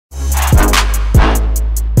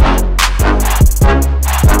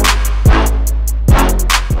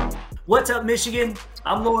What's up, Michigan?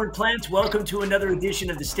 I'm Lauren Plants. Welcome to another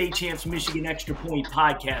edition of the State Champs Michigan Extra Point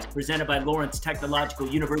podcast presented by Lawrence Technological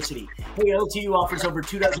University. Hey, LTU offers over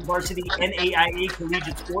 24 varsity NAIA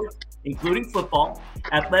collegiate sports, including football.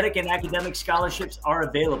 Athletic and academic scholarships are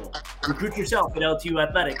available. Recruit yourself at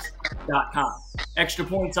LTUathletics.com. Extra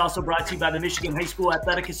Points also brought to you by the Michigan High School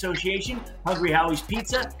Athletic Association, Hungry Howie's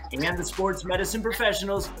Pizza, and the sports medicine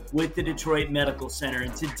professionals with the Detroit Medical Center.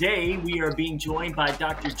 And today we are being joined by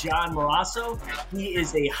Dr. John Morasso. He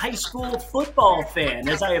is a high school football fan,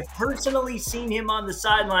 as I have personally seen him on the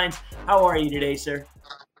sidelines. How are you today, sir?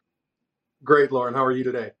 Great, Lauren. How are you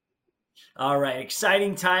today? All right.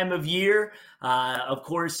 Exciting time of year. Of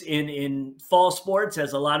course, in fall sports,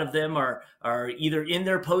 as a lot of them are either in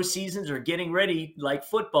their postseasons or getting ready, like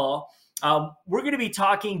football. We're going to be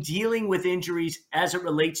talking dealing with injuries as it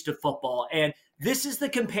relates to football. And this is the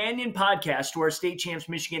companion podcast to our State Champs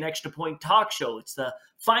Michigan Extra Point talk show. It's the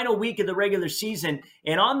final week of the regular season.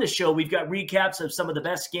 And on the show, we've got recaps of some of the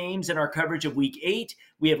best games in our coverage of Week 8.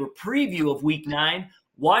 We have a preview of Week 9.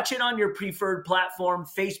 Watch it on your preferred platform,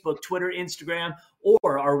 Facebook, Twitter, Instagram,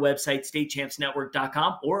 or our website,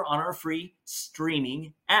 statechampsnetwork.com, or on our free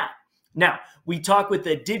streaming app. Now, we talk with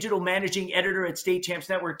the digital managing editor at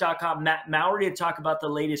statechampsnetwork.com, Matt Mowry, to talk about the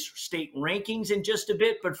latest state rankings in just a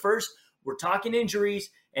bit. But first, we're talking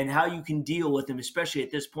injuries and how you can deal with them, especially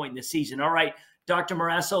at this point in the season. All right, Dr.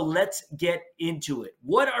 Morasso, let's get into it.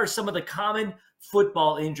 What are some of the common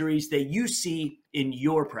football injuries that you see in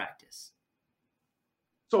your practice?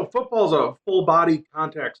 So football is a full body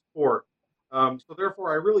contact sport. So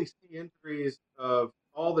therefore, I really see injuries of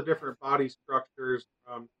all the different body structures,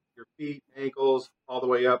 your feet, ankles, all the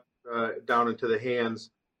way up down into the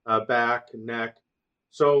hands, back, neck.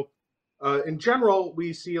 So in general,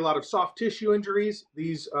 we see a lot of soft tissue injuries.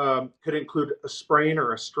 These could include a sprain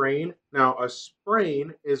or a strain. Now, a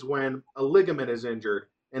sprain is when a ligament is injured,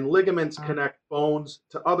 and ligaments connect bones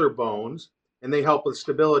to other bones, and they help with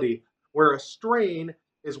stability, where a strain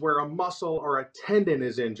is where a muscle or a tendon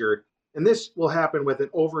is injured. And this will happen with an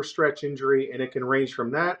overstretch injury, and it can range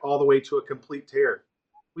from that all the way to a complete tear.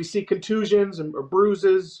 We see contusions and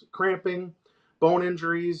bruises, cramping, bone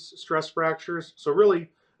injuries, stress fractures. So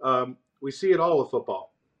really, we see it all with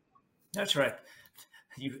football. That's right.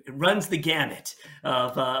 It runs the gamut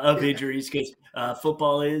of injuries because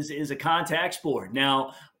football is a contact sport.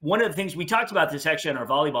 Now, one of the things we talked about this actually on our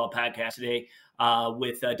volleyball podcast today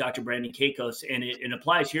with Dr. Brandon Kakos, and it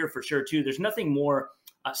applies here for sure too. There's nothing more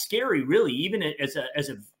scary, really, even as a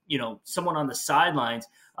someone on the sidelines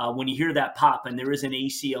when you hear that pop and there is an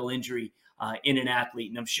ACL injury in an athlete,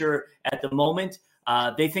 and I'm sure at the moment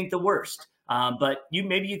they think the worst. But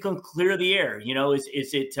maybe you can clear the air.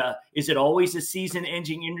 Is it always a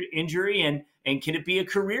season-ending injury, and can it be a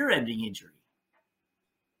career-ending injury?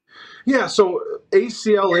 Yeah, so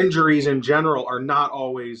ACL injuries in general are not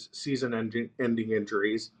always season-ending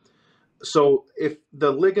injuries. So if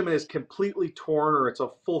the ligament is completely torn or it's a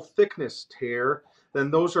full thickness tear, then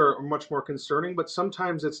those are much more concerning. But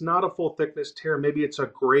sometimes it's not a full thickness tear. Maybe it's a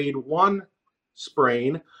grade 1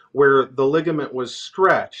 sprain where the ligament was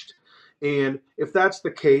stretched. And if that's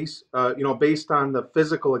the case, based on the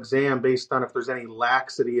physical exam, based on if there's any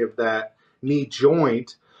laxity of that knee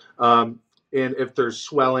joint, and if there's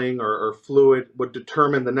swelling or fluid, would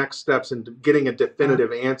determine the next steps in getting a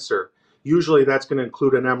definitive answer. Usually that's going to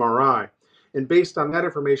include an MRI. And based on that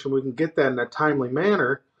information, we can get that in a timely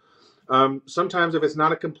manner. Sometimes if it's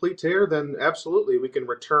not a complete tear, then absolutely we can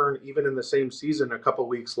return even in the same season a couple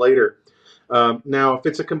weeks later. Now, if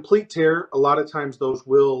it's a complete tear, a lot of times those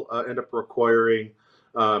will end up requiring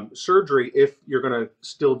surgery if you're going to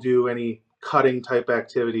still do any cutting type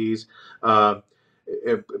activities,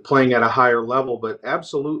 playing at a higher level. But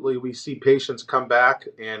absolutely, we see patients come back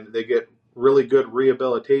and they get really good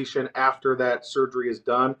rehabilitation after that surgery is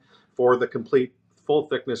done for the complete full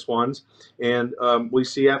thickness ones. And we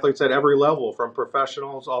see athletes at every level, from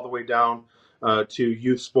professionals all the way down to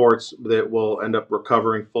youth sports, that will end up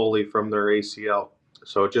recovering fully from their ACL.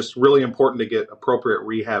 So just really important to get appropriate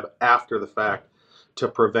rehab after the fact to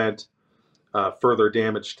prevent further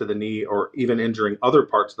damage to the knee or even injuring other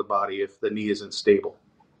parts of the body if the knee isn't stable.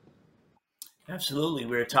 Absolutely.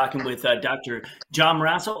 We're talking with Dr. John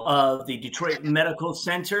Morasso of the Detroit Medical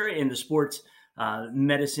Center in the sports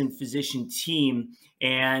medicine physician team.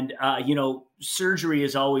 And, surgery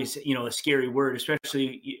is always, a scary word,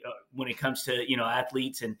 especially when it comes to,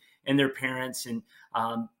 athletes and their parents. And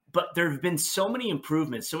but there have been so many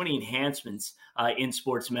improvements, so many enhancements in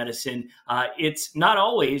sports medicine. It's not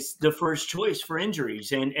always the first choice for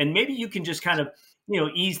injuries. And maybe you can just kind of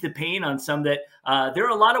ease the pain on some that there are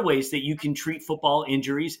a lot of ways that you can treat football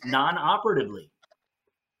injuries non-operatively.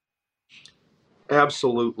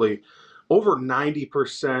 Absolutely. Over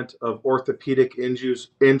 90% of orthopedic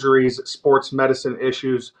injuries, sports medicine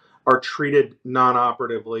issues are treated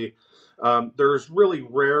non-operatively. There's really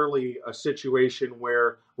rarely a situation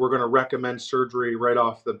where we're going to recommend surgery right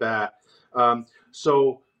off the bat.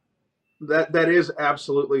 So that is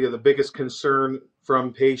absolutely the biggest concern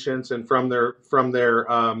from patients and from their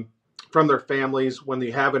families when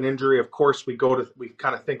they have an injury. Of course, we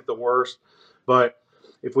kind of think the worst, but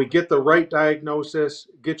if we get the right diagnosis,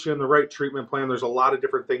 get you in the right treatment plan, there's a lot of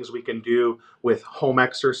different things we can do with home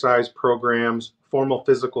exercise programs, formal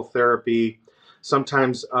physical therapy,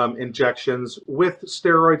 sometimes injections with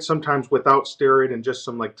steroids, sometimes without steroid, and just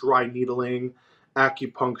some like dry needling,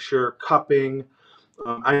 acupuncture, cupping.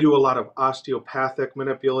 I do a lot of osteopathic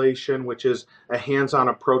manipulation, which is a hands-on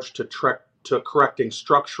approach to correcting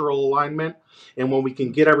structural alignment. And when we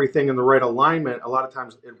can get everything in the right alignment, a lot of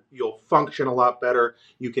times you'll function a lot better.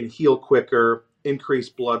 You can heal quicker, increase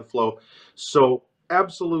blood flow. So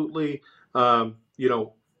absolutely,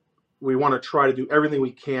 we want to try to do everything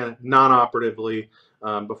we can non-operatively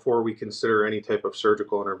before we consider any type of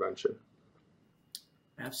surgical intervention.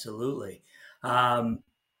 Absolutely.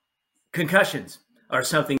 Concussions are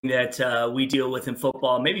something that we deal with in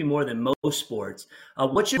football, maybe more than most sports.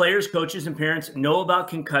 What should players, coaches, and parents know about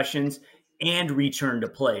concussions and return to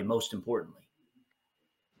play, most importantly?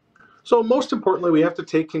 So most importantly, we have to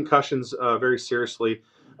take concussions very seriously.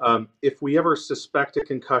 If we ever suspect a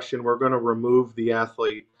concussion, we're going to remove the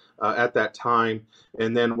athlete at that time,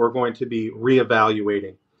 and then we're going to be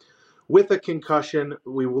reevaluating. With a concussion,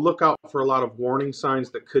 we will look out for a lot of warning signs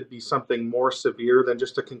that could be something more severe than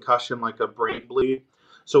just a concussion, like a brain bleed.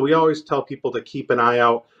 So we always tell people to keep an eye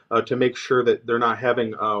out to make sure that they're not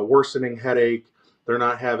having a worsening headache, they're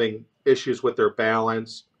not having issues with their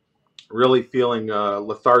balance, really feeling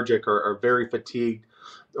lethargic or very fatigued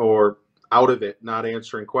or out of it, not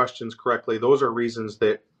answering questions correctly. Those are reasons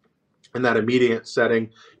that in that immediate setting,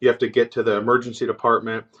 you have to get to the emergency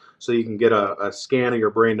department so you can get a scan of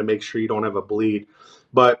your brain to make sure you don't have a bleed.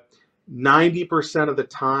 But 90% of the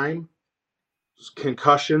time,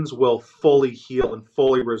 concussions will fully heal and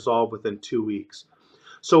fully resolve within 2 weeks.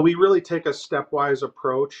 So we really take a stepwise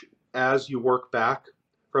approach as you work back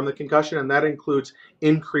from the concussion, and that includes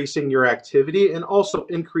increasing your activity and also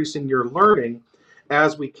increasing your learning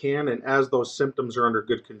as we can and as those symptoms are under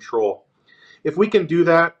good control. If we can do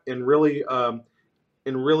that and really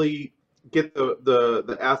get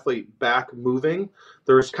the athlete back moving,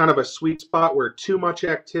 there's kind of a sweet spot where too much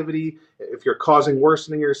activity, if you're causing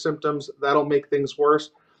worsening your symptoms, that'll make things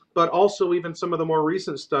worse. But also even some of the more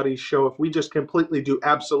recent studies show if we just completely do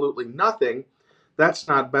absolutely nothing, that's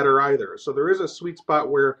not better either. So there is a sweet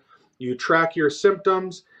spot where you track your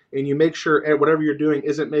symptoms and you make sure whatever you're doing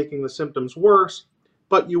isn't making the symptoms worse,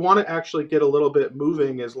 but you want to actually get a little bit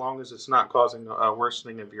moving as long as it's not causing a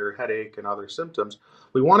worsening of your headache and other symptoms.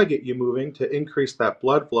 We want to get you moving to increase that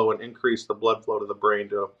blood flow and increase the blood flow to the brain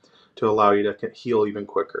to allow you to heal even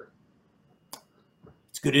quicker.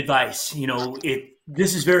 It's good advice.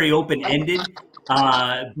 This is very open-ended,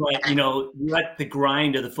 but we're at the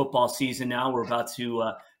grind of the football season now. We're about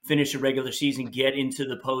to finish the regular season, get into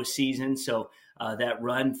the postseason. So that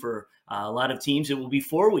run for a lot of teams, it will be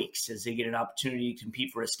 4 weeks as they get an opportunity to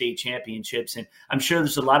compete for a state championships. And I'm sure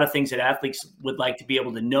there's a lot of things that athletes would like to be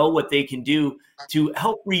able to know what they can do to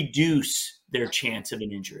help reduce their chance of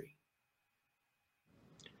an injury.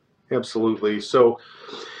 Absolutely. So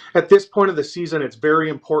at this point of the season, it's very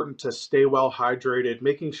important to stay well hydrated,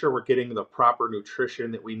 making sure we're getting the proper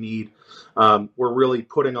nutrition that we need. We're really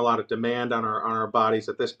putting a lot of demand on our bodies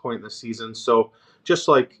at this point in the season. So just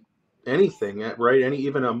like anything, right?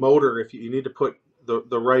 Even a motor, if you need to put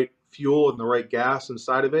the right fuel and the right gas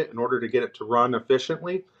inside of it in order to get it to run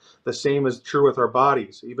efficiently, the same is true with our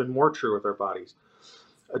bodies, even more true with our bodies.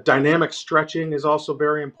 Dynamic stretching is also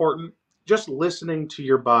very important. Just listening to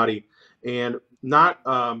your body and not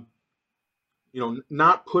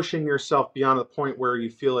pushing yourself beyond the point where you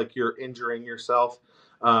feel like you're injuring yourself.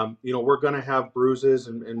 We're going to have bruises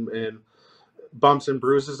and bumps and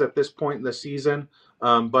bruises at this point in the season,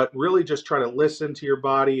 but really just try to listen to your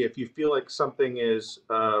body. If you feel like something is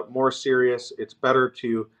more serious, it's better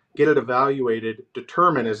to get it evaluated,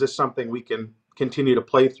 determine, is this something we can continue to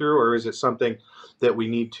play through, or is it something that we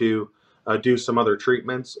need to do some other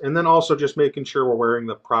treatments? And then also just making sure we're wearing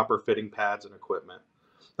the proper fitting pads and equipment.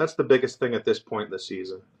 That's the biggest thing at this point in the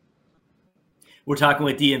season. We're talking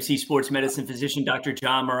with DMC Sports Medicine physician, Dr.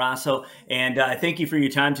 John Morasso. And thank you for your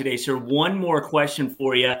time today, sir. One more question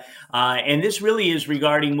for you. And this really is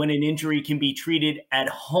regarding when an injury can be treated at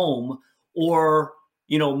home, or,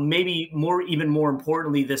 maybe even more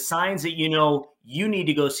importantly, the signs that you need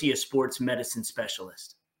to go see a sports medicine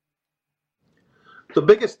specialist. The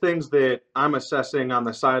biggest things that I'm assessing on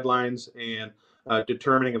the sidelines and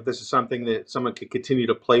determining if this is something that someone could continue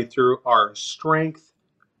to play through are strength,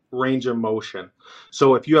 range of motion.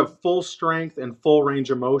 So if you have full strength and full range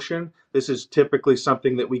of motion, this is typically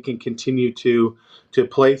something that we can continue to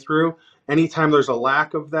play through. Anytime there's a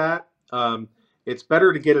lack of that, it's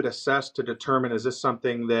better to get it assessed to determine, is this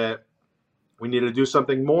something that we need to do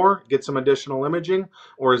something more, get some additional imaging,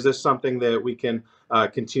 or is this something that we can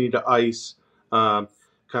continue to ice, kind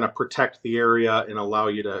of protect the area and allow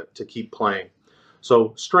you to keep playing.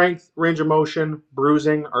 So strength, range of motion,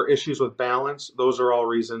 bruising, or issues with balance, those are all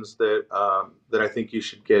reasons that I think you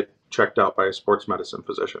should get checked out by a sports medicine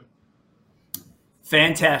physician.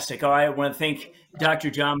 Fantastic. All right. I want to thank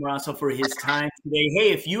Dr. John Morasso for his time today.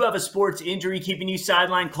 Hey, if you have a sports injury keeping you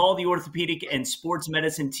sidelined, call the orthopedic and sports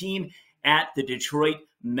medicine team at the Detroit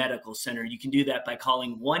Medical Center. You can do that by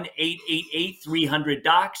calling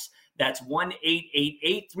 1-888-300-DOCS. That's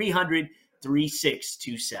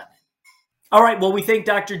 1-888-300-3627. All right, well, we thank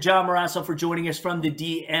Dr. John Morasso for joining us from the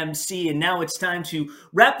DMC, and now it's time to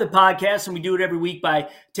wrap the podcast, and we do it every week by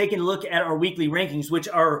taking a look at our weekly rankings, which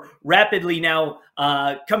are rapidly now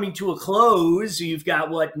coming to a close. You've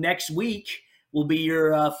got next week will be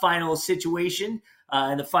your final situation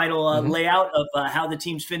and the final layout of how the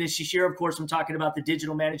teams finish this year. Of course, I'm talking about the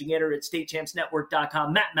digital managing editor at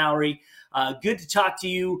statechampsnetwork.com, Matt Mowry. Good to talk to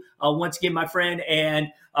you once again, my friend, and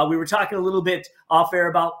we were talking a little bit off air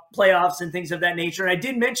about playoffs and things of that nature. And I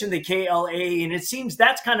did mention the KLA, and it seems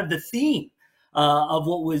that's kind of the theme of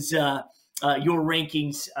what was your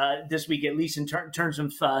rankings this week, at least in terms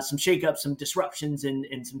of some shakeups, some disruptions,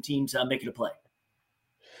 and some teams making a play.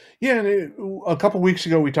 Yeah, and a couple weeks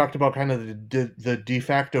ago we talked about kind of the de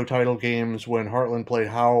facto title games when Heartland played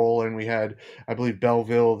Howell, and we had, I believe,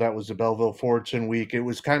 Belleville. That was the Belleville-Fordson week. It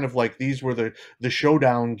was kind of like these were the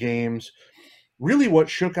showdown games. Really what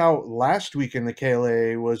shook out last week in the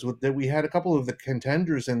KLA was that we had a couple of the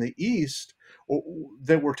contenders in the East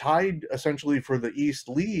that were tied essentially for the East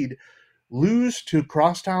lead lose to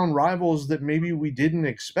crosstown rivals that maybe we didn't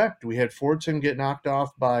expect. We had Fordson get knocked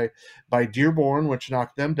off by Dearborn, which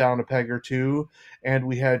knocked them down a peg or two, and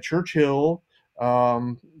we had Churchill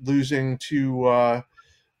losing to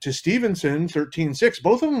Stevenson 13-6.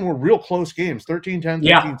 Both of them were real close games, 13-10,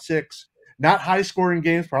 13-6. Not high-scoring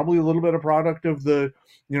games, probably a little bit of product of the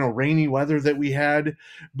rainy weather that we had.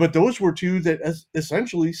 But those were two that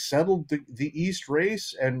essentially settled the East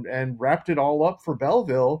race and wrapped it all up for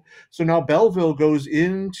Belleville. So now Belleville goes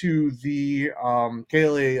into the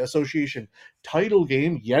KLA Association title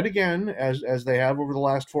game yet again, as they have over the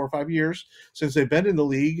last 4 or 5 years since they've been in the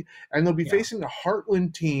league. And they'll be facing a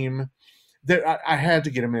Heartland team that I had to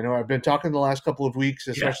get them in. I've been talking the last couple of weeks,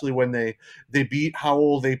 especially when they beat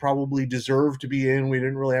Howell. They probably deserved to be in. We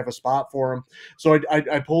didn't really have a spot for them. So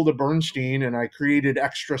I pulled a Bernstein and I created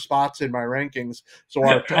extra spots in my rankings. So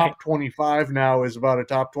our top 25 now is about a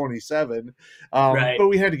top 27. But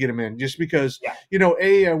we had to get them in just because,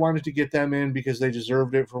 I wanted to get them in because they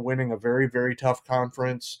deserved it for winning a very, very tough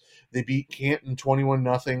conference. They beat Canton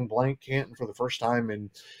 21-0, blank Canton for the first time in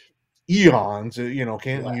eons.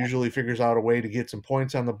 Canton usually figures out a way to get some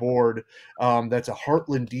points on the board. That's a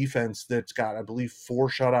Heartland defense that's got, I believe, 4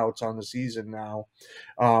 shutouts on the season now.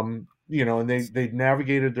 And they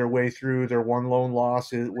navigated their way through. Their one lone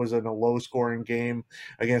loss was in a low-scoring game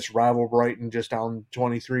against rival Brighton, just down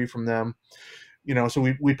 23 from them.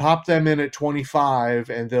 So we popped them in at 25,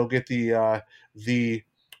 and they'll get the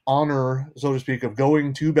honor, so to speak, of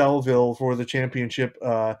going to Belleville for the championship,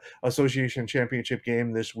 association championship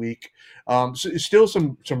game this week. So still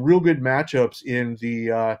some real good matchups in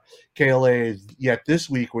the KLA yet this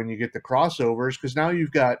week when you get the crossovers, because now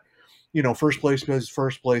you've got first place plays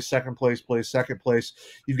first place, second place plays second place.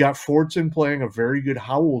 You've got Fordson playing a very good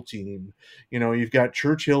Howell team. You've got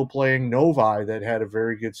Churchill playing Novi that had a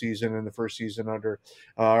very good season in the first season under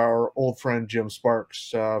our old friend Jim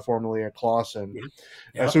Sparks, formerly at Clawson.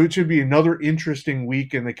 So it should be another interesting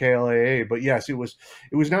week in the KLAA. But yes, it was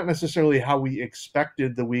not necessarily how we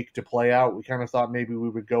expected the week to play out. We kind of thought maybe we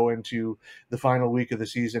would go into the final week of the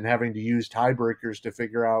season having to use tiebreakers to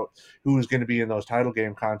figure out who was going to be in those title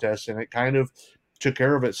game contests, and it kind of took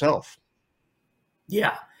care of itself.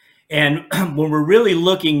 Yeah. And when we're really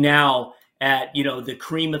looking now at, the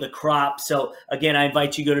cream of the crop. So again, I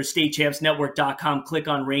invite you to go to statechampsnetwork.com, click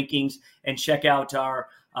on rankings, and check out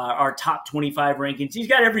our top 25 rankings. He's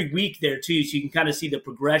got every week there too, so you can kind of see the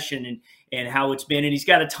progression and how it's been. And he's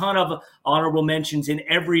got a ton of honorable mentions in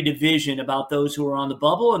every division about those who are on the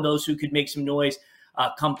bubble and those who could make some noise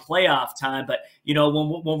come playoff time. But,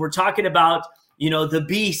 when we're talking about, the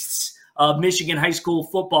beasts of Michigan high school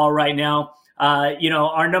football right now,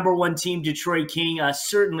 our number one team, Detroit King,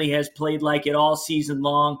 certainly has played like it all season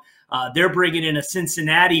long. They're bringing in a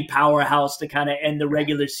Cincinnati powerhouse to kind of end the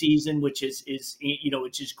regular season, which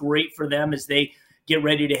is great for them as they get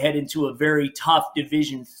ready to head into a very tough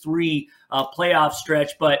Division III playoff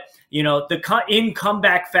stretch. But in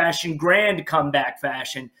comeback fashion, grand comeback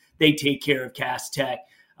fashion, they take care of Cass Tech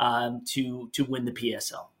to win the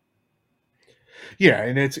PSL. Yeah,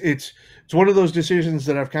 and it's one of those decisions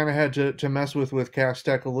that I've kind of had to mess with Cass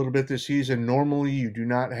Tech a little bit this season. Normally, you do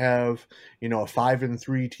not have a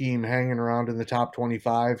 5-3 team hanging around in the top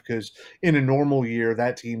 25 because in a normal year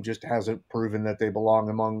that team just hasn't proven that they belong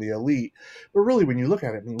among the elite. But really, when you look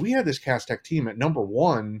at it, I mean, we had this Cass Tech team at number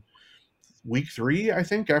 1 week 3, I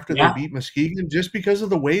think, after they beat Muskegon, just because of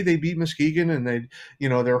the way they beat Muskegon, and they were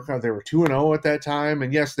 2-0 at that time,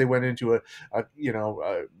 and yes, they went into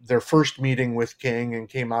their first meeting with King and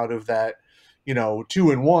came out of that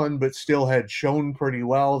 2-1, but still had shown pretty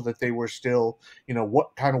well that they were still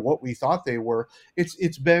what we thought they were.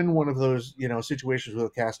 It's been one of those situations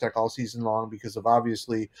with Cass Tech all season long because of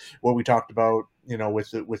obviously what we talked about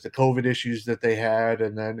with the COVID issues that they had,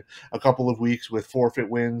 and then a couple of weeks with forfeit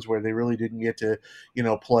wins where they really didn't get to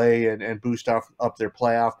play and boost up their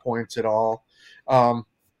playoff points at all.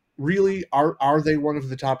 Really, are they one of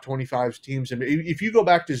the top 25 teams? And if you go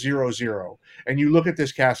back to 0-0 and you look at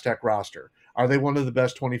this Cass Tech roster, are they one of the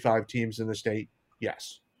best 25 teams in the state?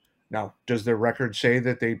 Yes. Now, does their record say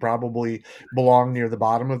that they probably belong near the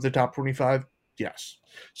bottom of the top 25? Yes.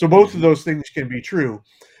 So both of those things can be true,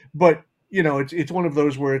 but it's one of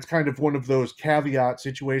those where it's kind of one of those caveat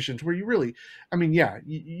situations where you really,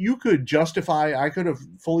 you could I could have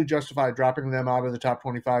fully justified dropping them out of the top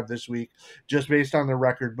 25 this week just based on their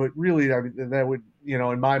record. But really, that would,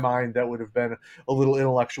 in my mind, that would have been a little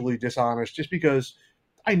intellectually dishonest just because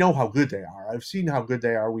I know how good they are. I've seen how good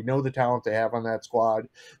they are. We know the talent they have on that squad.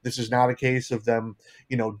 This is not a case of them,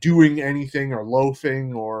 doing anything or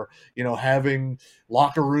loafing or, having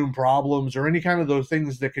locker room problems or any kind of those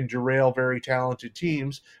things that can derail very talented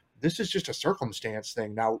teams. This is just a circumstance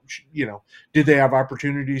thing. Now, did they have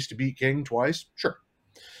opportunities to beat King twice? Sure.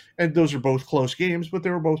 And those are both close games, but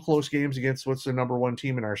they were both close games against what's the number 1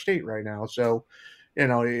 team in our state right now. So,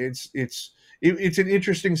 it's an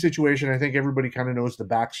interesting situation. I think everybody kind of knows the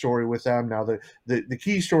backstory with them. Now, the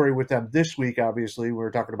key story with them this week, obviously, we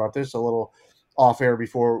were talking about this a little off air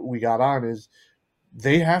before we got on, is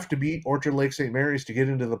they have to beat Orchard Lake St. Mary's to get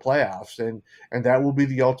into the playoffs, and that will be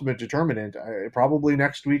the ultimate determinant. Probably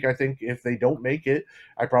next week, I think, if they don't make it,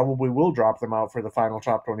 I probably will drop them out for the final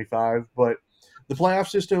top 25. But the playoff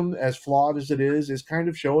system, as flawed as it is kind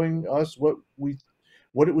of showing us what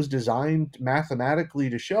it was designed mathematically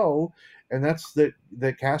to show, and that's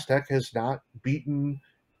that Cass Tech has not beaten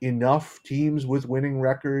enough teams with winning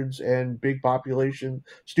records and big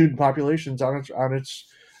student populations on its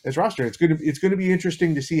roster. It's going to be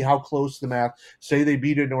interesting to see how close the math. Say they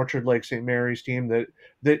beat an Orchard Lake St. Mary's team that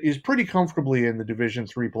is pretty comfortably in the Division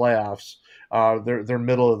III playoffs. They're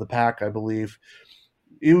middle of the pack, I believe.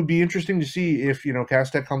 It would be interesting to see if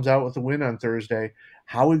Cass Tech comes out with a win on Thursday,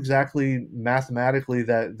 how exactly mathematically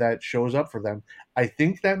that shows up for them. I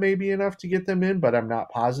think that may be enough to get them in, but I'm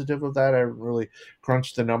not positive of that. I haven't really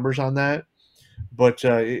crunched the numbers on that, but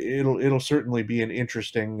it'll certainly be an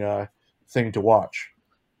interesting thing to watch.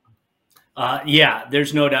 Yeah,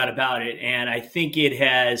 there's no doubt about it, and I think it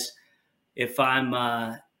has. If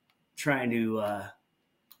I'm trying to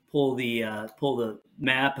pull the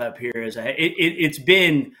map up here, it's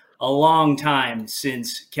been a long time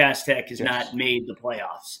since Cass Tech has not made the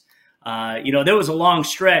playoffs. There was a long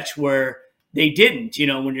stretch where they didn't.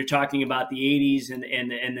 When you're talking about the 80s and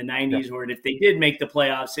the 90s, where if they did make the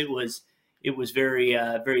playoffs, it was very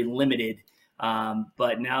very limited.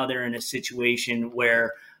 But now they're in a situation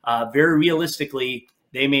where very realistically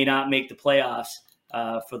they may not make the playoffs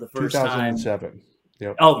for the first 2007. time.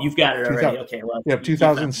 Yep. Oh, you've got it already. Okay. Well,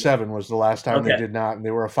 2007 was the last time they did not, and they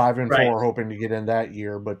were a 5-4, hoping to get in that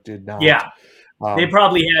year, but did not. Yeah, they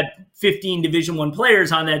probably had 15 Division I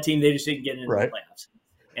players on that team. They just didn't get into the playoffs,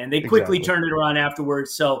 and they quickly turned it around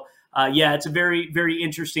afterwards. So, it's a very, very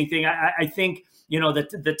interesting thing. I think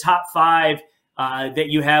the top 5 that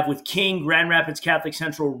you have with King, Grand Rapids Catholic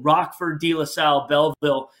Central, Rockford, De La Salle,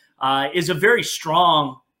 Belleville. is a very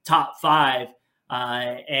strong top 5.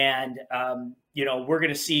 We're going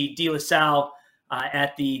to see De La Salle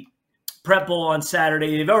at the Prep Bowl on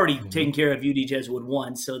Saturday. They've already taken care of UD Jesuit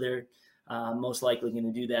once, so they're most likely going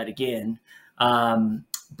to do that again.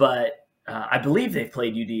 But I believe they've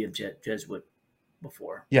played UD of Jesuit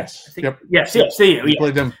before. Yes. I think, Yes. We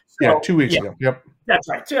played them 2 weeks ago. Yep. That's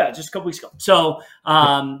right. So, just a couple weeks ago. So,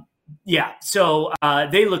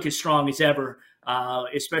 they look as strong as ever,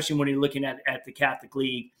 especially when you're looking at the Catholic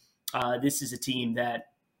League. This is a team that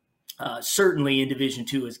certainly in Division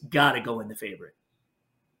II has got to go in the favorite.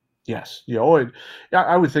 Yes.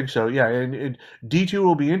 I would think so. Yeah. And D2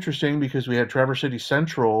 will be interesting because we had Traverse City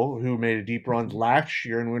Central, who made a deep run last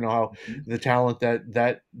year, and we know how the talent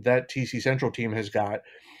that TC Central team has got.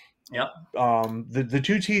 Yep. The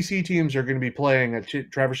 2 TC teams are going to be playing.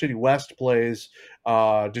 Traverse City West plays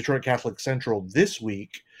Detroit Catholic Central this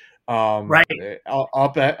week. Right.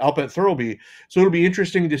 Up at Thurlby. So it'll be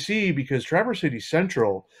interesting to see because Traverse City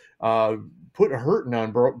Central put a hurting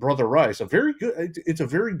on Brother Rice. It's a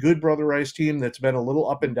very good Brother Rice team that's been a little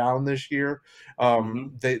up and down this year.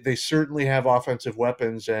 They certainly have offensive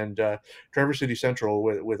weapons, and Traverse City Central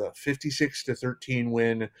with a 56-13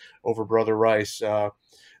 win over Brother Rice.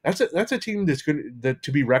 That's a team that's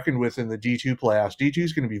to be reckoned with in the D2 playoffs. D2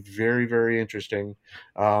 is going to be very, very interesting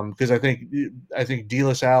because I think De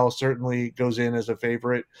La Salle certainly goes in as a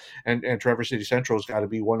favorite, and Traverse City Central has got to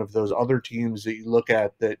be one of those other teams that you look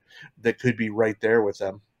at that cocould be right there with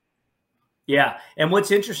them. Yeah, and what's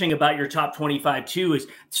interesting about your top 25 too is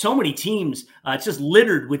so many teams. It's just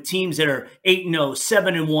littered with teams that are 8-0,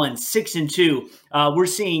 7-1, 6-2. We're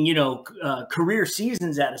seeing career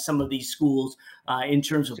seasons out of some of these schools in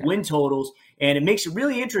terms of win totals, and it makes it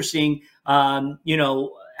really interesting.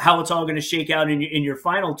 How it's all going to shake out in your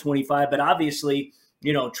final 25, but obviously,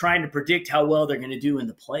 trying to predict how well they're going to do in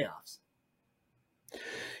the playoffs.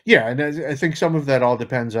 Yeah, and I think some of that all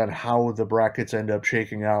depends on how the brackets end up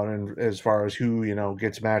shaking out, and as far as who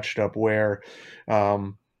gets matched up where.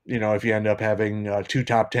 If you end up having 2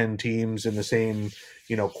 top 10 teams in the same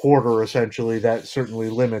quarter, essentially, that certainly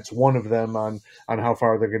limits one of them on how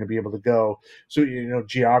far they're going to be able to go. So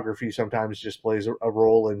geography sometimes just plays a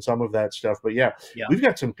role in some of that stuff. But yeah. We've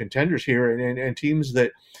got some contenders here and teams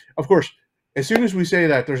that, of course, as soon as we say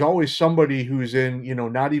that, there's always somebody who's in,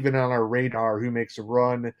 not even on our radar, who makes a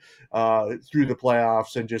run through the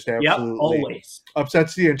playoffs and just absolutely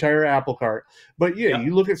upsets the entire apple cart. But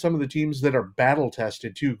you look at some of the teams that are battle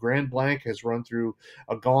tested too. Grand Blanc has run through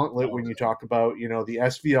a gauntlet when you talk about, the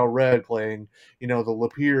SVL Red playing, the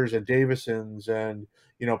Lapeers and Davisons and,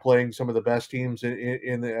 playing some of the best teams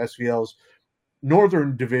in the SVL's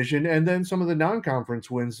Northern Division, and then some of the non-conference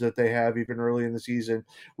wins that they have even early in the season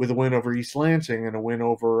with a win over East Lansing and a win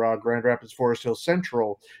over Grand Rapids Forest Hill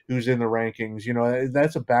Central, who's in the rankings.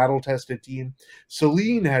 That's a battle-tested team.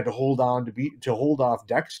 Saline had to hold off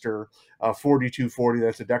Dexter 42-40.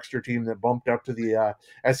 That's a Dexter team that bumped up to the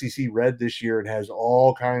SEC Red this year and has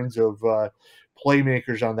all kinds of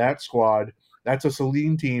playmakers on that squad. That's a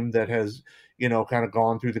Saline team that has kind of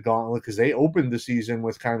gone through the gauntlet because they opened the season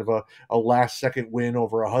with kind of a last-second win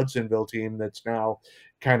over a Hudsonville team that's now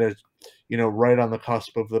kind of, right on the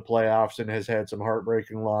cusp of the playoffs and has had some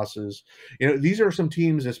heartbreaking losses. These are some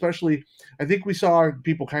teams, especially, I think we saw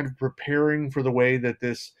people kind of preparing for the way that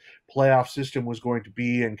this playoff system was going to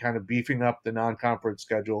be and kind of beefing up the non-conference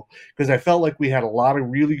schedule, because I felt like we had a lot of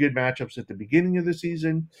really good matchups at the beginning of the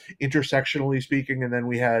season, intersectionally speaking, and then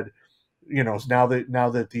we had now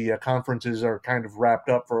that the conferences are kind of wrapped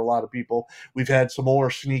up for a lot of people, we've had some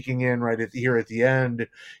more sneaking in right at the end,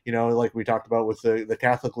 like we talked about with the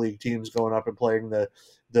Catholic League teams going up and playing the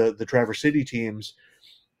Traverse City teams.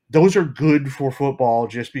 Those are good for football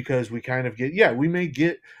just because we kind of we may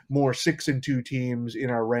get more 6-2 teams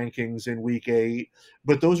in our rankings in week 8,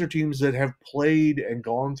 but those are teams that have played and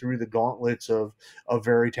gone through the gauntlets of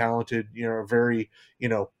very talented, very,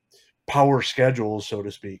 power schedules, so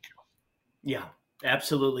to speak. Yeah,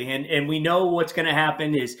 absolutely. And we know what's going to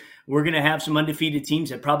happen is we're going to have some undefeated teams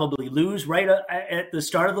that probably lose right at the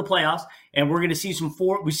start of the playoffs. And we're going to see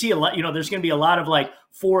we see a lot, there's going to be a lot of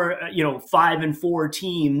 5-4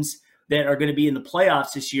 teams that are going to be in the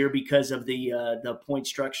playoffs this year because of the point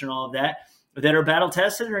structure and all of that are battle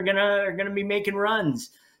tested and are going to be making runs.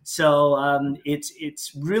 So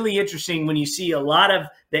it's really interesting when you see a lot of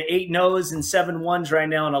the 8-0s and 7-1s right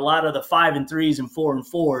now and a lot of the 5-3s and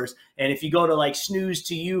 4-4s. And if you go to Snooze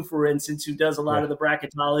to You, for instance, who does a lot of the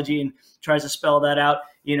bracketology and tries to spell that out,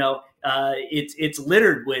 it's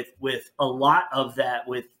littered with a lot of that,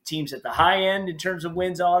 with teams at the high end in terms of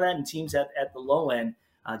wins, all that, and teams at the low end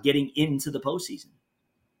getting into the postseason.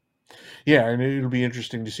 Yeah, and it'll be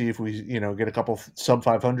interesting to see if we, get a couple sub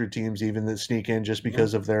 500 teams even that sneak in just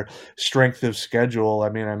because of their strength of schedule. I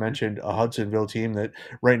mean, I mentioned a Hudsonville team that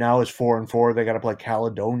right now is 4-4. They got to play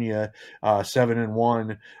Caledonia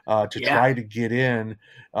 7-1 to try to get in.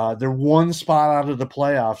 They're one spot out of the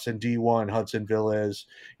playoffs in D1. Hudsonville is.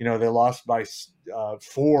 They lost by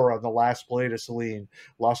 4 on the last play to Saline,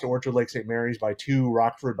 lost to Orchard Lake St. Mary's by 2,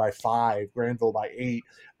 Rockford by 5, Granville by 8.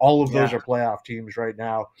 All of those are playoff teams right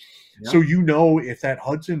now. So if that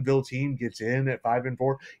Hudsonville team gets in at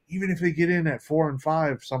 5-4, even if they get in at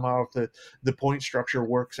 4-5, somehow if the point structure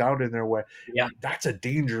works out in their way, that's a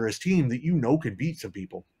dangerous team that can beat some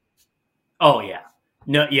people. Oh yeah,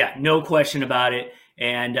 no question about it.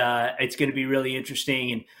 And it's going to be really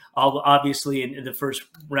interesting. And obviously, in the first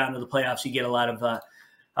round of the playoffs, you get a lot of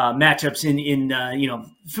matchups in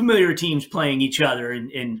familiar teams playing each other,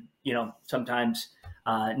 and sometimes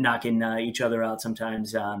knocking each other out.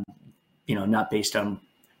 Sometimes not based on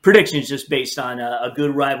predictions, just based on a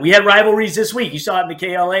good rival. We had rivalries this week. You saw it in the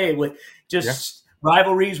KLA with just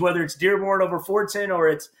rivalries, whether it's Dearborn over Fortson or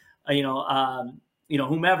it's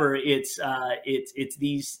whomever. It's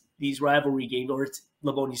these rivalry games, or it's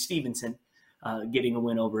Livonia Stevenson getting a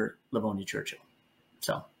win over Livonia Churchill.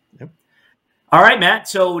 So, all right, Matt.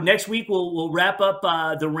 So next week we'll wrap up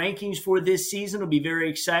the rankings for this season. It'll be very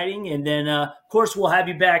exciting, and then of course we'll have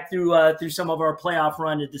you back through some of our playoff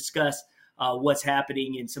run to discuss what's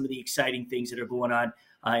happening and some of the exciting things that are going on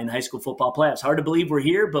in the high school football playoffs. Hard to believe we're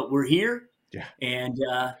here, but we're here, and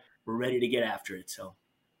we're ready to get after it. So.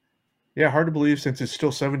 Yeah, hard to believe since it's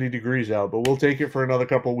still 70 degrees out, but we'll take it for another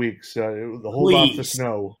couple weeks. Hold off the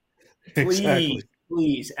snow. Exactly.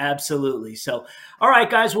 Please, absolutely. So, all right,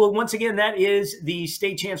 guys. Well, once again, that is the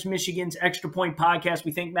State Champs Michigan's Extra Point podcast.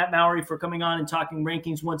 We thank Matt Mowry for coming on and talking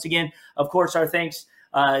rankings once again. Of course, our thanks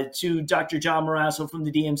to Dr. John Morasso from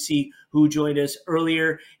the DMC who joined us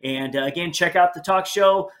earlier. And again, check out the talk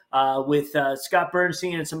show with Scott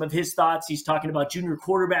Bernstein and some of his thoughts. He's talking about junior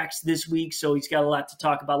quarterbacks this week, so he's got a lot to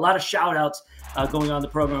talk about. A lot of shout-outs going on the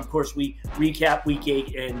program. Of course, we recap Week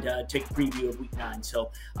 8 and take a preview of Week 9.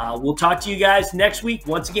 So we'll talk to you guys next week.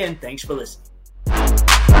 Once again, thanks for listening.